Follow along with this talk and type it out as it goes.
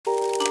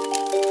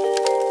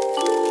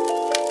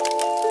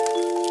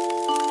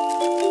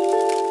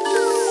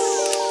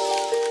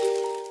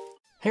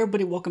Hey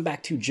everybody, welcome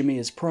back to Jimmy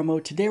is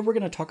Promo. Today we're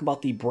going to talk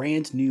about the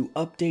brand new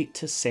update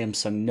to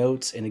Samsung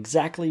Notes and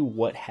exactly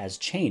what has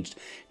changed.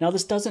 Now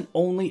this doesn't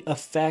only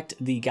affect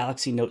the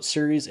Galaxy Note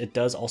series, it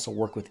does also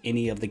work with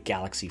any of the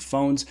Galaxy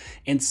phones,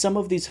 and some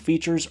of these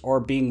features are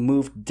being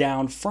moved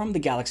down from the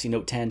Galaxy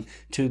Note 10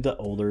 to the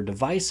older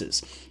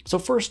devices. So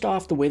first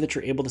off, the way that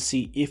you're able to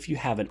see if you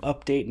have an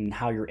update and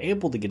how you're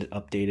able to get it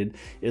updated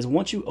is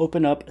once you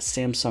open up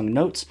Samsung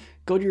Notes,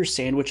 go to your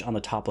sandwich on the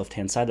top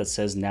left-hand side that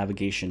says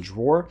Navigation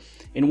Drawer.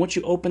 And once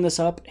you open this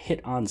up, hit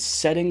on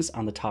Settings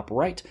on the top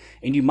right,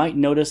 and you might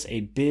notice a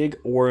big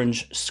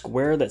orange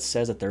square that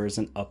says that there is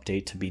an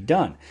update to be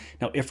done.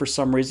 Now, if for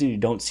some reason you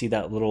don't see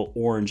that little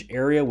orange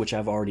area, which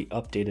I've already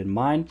updated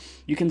mine,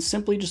 you can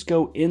simply just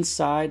go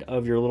inside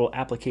of your little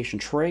application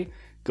tray,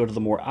 go to the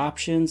More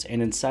Options,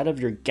 and inside of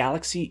your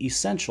Galaxy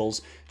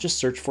Essentials, just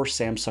search for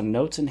Samsung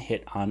Notes and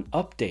hit on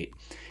Update.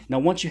 Now,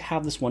 once you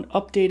have this one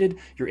updated,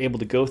 you're able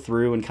to go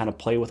through and kind of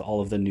play with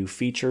all of the new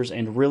features,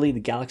 and really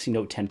the Galaxy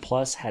Note 10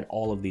 Plus had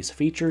all of these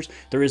features.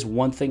 There is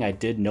one thing I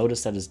did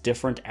notice that is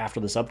different after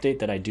this update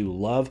that I do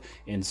love,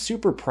 and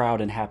super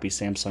proud and happy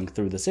Samsung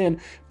threw this in,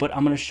 but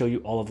I'm going to show you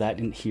all of that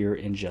in here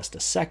in just a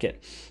second.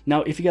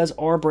 Now, if you guys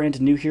are brand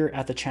new here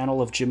at the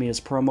channel of Jimmy is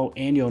Promo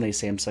and you own a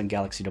Samsung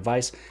Galaxy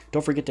device,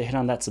 don't forget to hit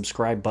on that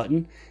subscribe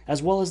button,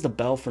 as well as the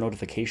bell for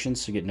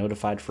notifications to get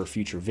notified for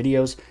future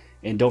videos.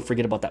 And don't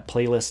forget about that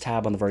playlist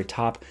tab on the very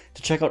top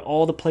to check out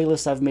all the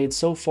playlists I've made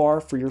so far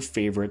for your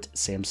favorite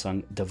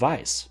Samsung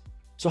device.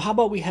 So how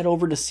about we head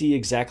over to see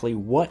exactly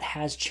what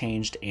has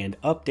changed and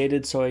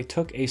updated. So I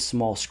took a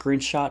small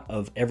screenshot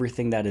of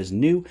everything that is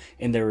new,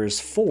 and there is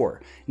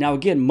 4. Now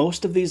again,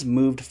 most of these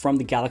moved from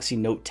the Galaxy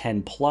Note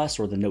 10 Plus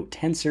or the Note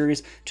 10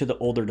 series to the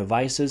older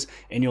devices,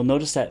 and you'll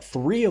notice that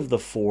 3 of the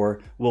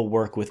 4 will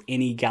work with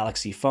any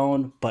Galaxy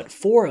phone, but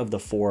 4 of the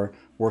 4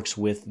 works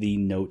with the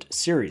Note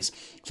series.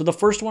 So the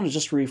first one is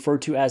just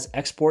referred to as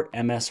Export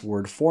MS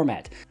Word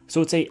Format.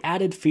 So it's an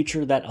added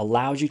feature that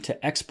allows you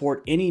to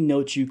export any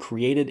notes you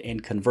created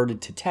and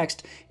converted to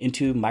text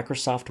into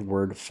Microsoft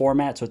Word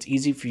format, so it's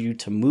easy for you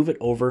to move it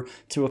over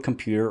to a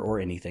computer or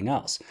anything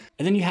else.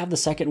 And then you have the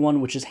second one,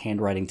 which is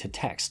handwriting to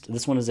text.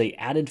 This one is an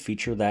added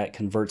feature that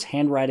converts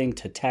handwriting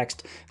to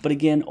text, but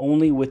again,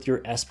 only with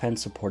your S Pen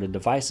supported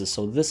devices.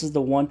 So this is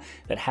the one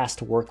that has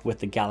to work with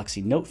the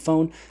Galaxy Note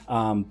phone,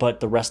 but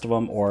the rest of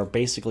them or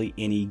basically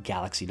any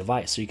Galaxy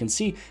device. So you can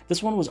see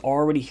this one was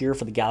already here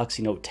for the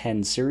Galaxy Note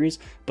 10 series,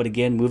 but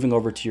again, moving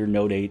over to your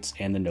Note 8s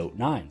and the Note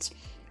 9s.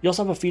 You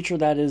also have a feature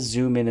that is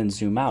zoom in and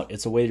zoom out.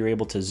 It's a way you're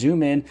able to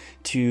zoom in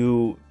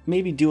to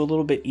maybe do a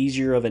little bit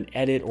easier of an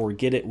edit or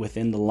get it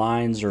within the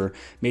lines, or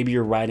maybe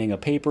you're writing a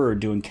paper or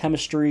doing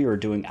chemistry or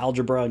doing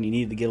algebra and you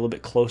need to get a little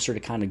bit closer to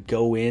kind of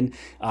go in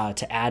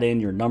to add in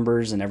your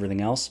numbers and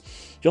everything else.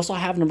 You also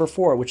have number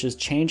 4, which is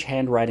change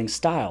handwriting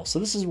style. So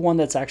this is one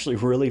that's actually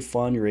really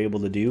fun you're able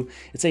to do.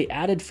 It's an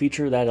added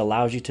feature that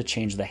allows you to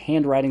change the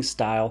handwriting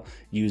style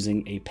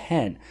using a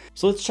pen.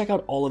 So let's check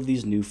out all of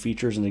these new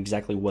features and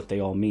exactly what they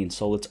all mean.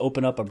 So let's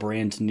open up a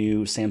brand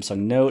new Samsung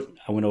Note.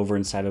 I went over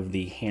inside of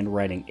the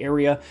handwriting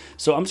area.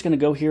 So I'm just going to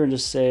go here and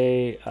just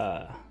say,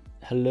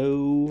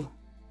 hello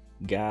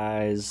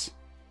guys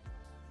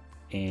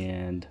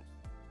and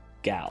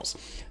gals.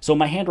 So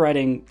my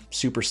handwriting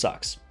super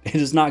sucks. It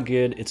is not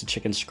good. It's a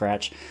chicken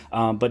scratch.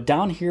 But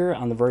down here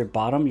on the very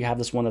bottom, you have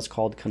this one that's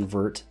called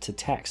Convert to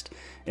Text.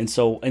 And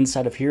so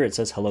inside of here, it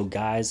says hello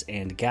guys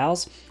and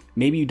gals.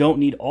 Maybe you don't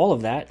need all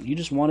of that. You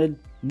just wanted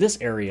this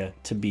area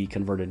to be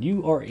converted.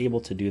 You are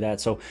able to do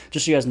that. So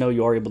just so you guys know,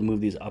 you are able to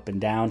move these up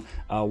and down.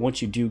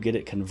 Once you do get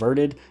it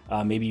converted,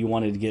 maybe you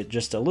wanted to get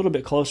just a little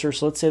bit closer.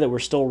 So let's say that we're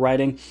still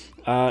writing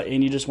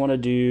and you just want to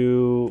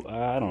do,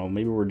 I don't know,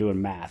 maybe we're doing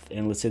math,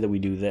 and let's say that we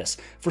do this.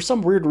 For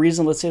some weird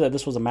reason, let's say that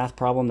this was a math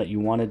problem that you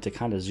wanted to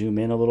kind of zoom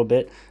in a little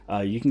bit.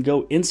 You can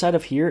go inside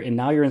of here, and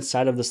now you're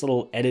inside of this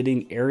little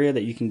editing area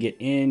that you can get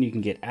in, you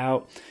can get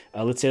out.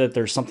 Let's say that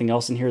there's something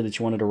else in here that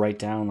you wanted to write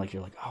down, like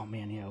you're like, oh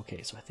man, yeah,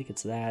 okay, so I think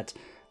it's that.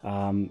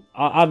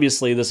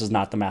 Obviously this is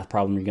not the math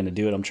problem you're going to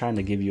do it. I'm trying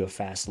to give you a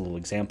fast little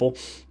example,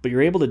 but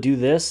you're able to do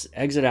this,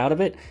 exit out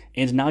of it,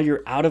 and now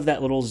you're out of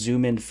that little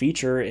zoom in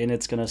feature, and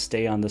it's going to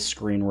stay on the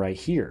screen right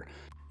here.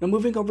 Now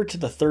moving over to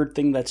the third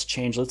thing that's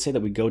changed, let's say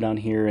that we go down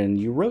here and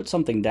you wrote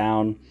something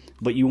down,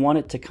 but you want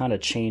it to kind of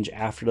change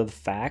after the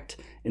fact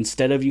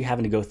instead of you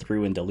having to go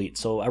through and delete.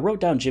 So I wrote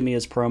down Jimmy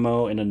is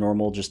Promo in a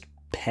normal just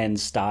pen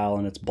style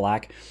and it's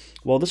black.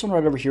 Well, this one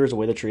right over here is a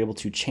way that you're able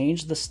to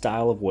change the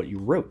style of what you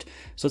wrote.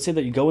 So let's say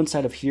that you go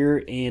inside of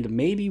here and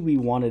maybe we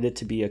wanted it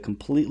to be a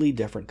completely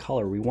different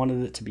color. We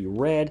wanted it to be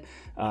red,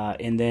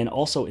 and then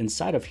also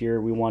inside of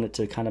here we want it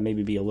to kind of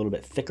maybe be a little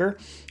bit thicker.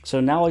 So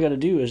now all I got to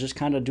do is just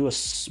kind of do a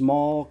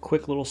small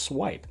quick little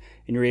swipe,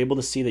 and you're able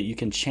to see that you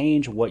can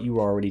change what you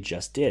already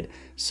just did.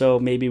 So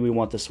maybe we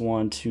want this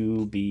one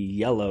to be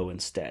yellow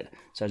instead.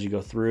 So as you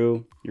go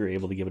through, you're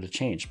able to give it a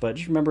change. But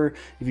just remember,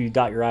 if you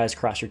dot your I's,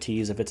 cross your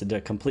T's, if it's a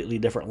completely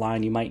different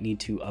line, you might need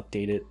to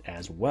update it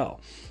as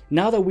well.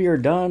 Now that we are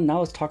done, now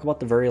let's talk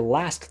about the very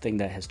last thing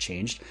that has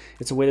changed.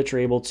 It's a way that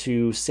you're able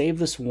to save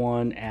this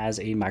one as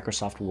a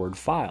Microsoft Word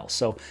file.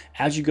 So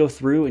as you go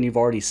through and you've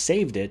already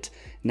saved it,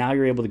 now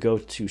you're able to go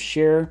to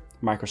Share,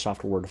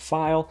 Microsoft Word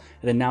file,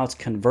 and then now it's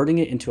converting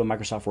it into a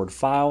Microsoft Word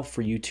file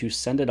for you to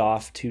send it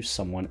off to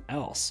someone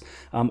else.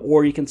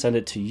 Or you can send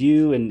it to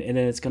you, and then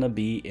it's going to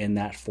be in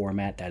that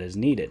format that is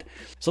needed.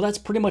 So that's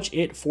pretty much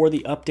it for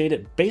the update.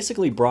 It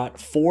basically brought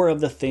 4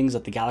 of the things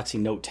that the Galaxy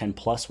Note 10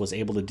 Plus was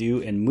able to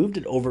do and moved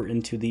it over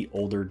into the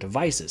older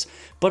devices,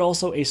 but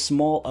also a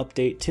small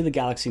update to the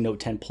Galaxy Note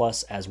 10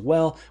 Plus as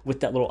well, with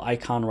that little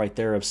icon right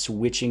there of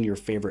switching your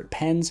favorite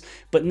pens.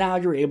 But now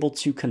you're able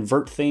to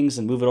convert things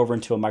and move it over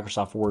into a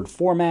Microsoft Word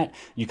format.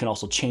 You can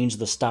also change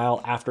the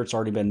style after it's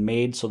already been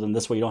made, so then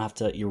this way you don't have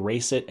to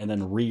erase it and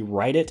then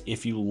rewrite it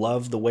if you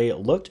love the way it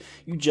looked.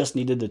 You just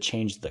needed to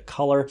change the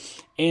color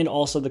and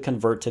also the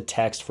convert to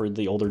text for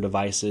the older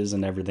devices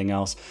and everything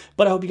else.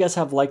 But I hope you guys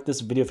have liked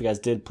this video. If you guys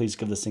did, please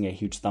give this thing a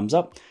huge thumbs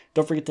up.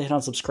 Don't forget to hit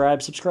on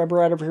subscribe. Subscribe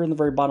right over here in the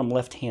very bottom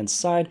left hand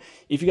side.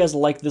 If you guys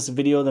like this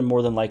video, then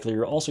more than likely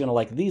you're also going to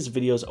like these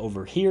videos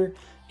over here,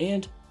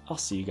 and I'll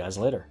see you guys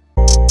later.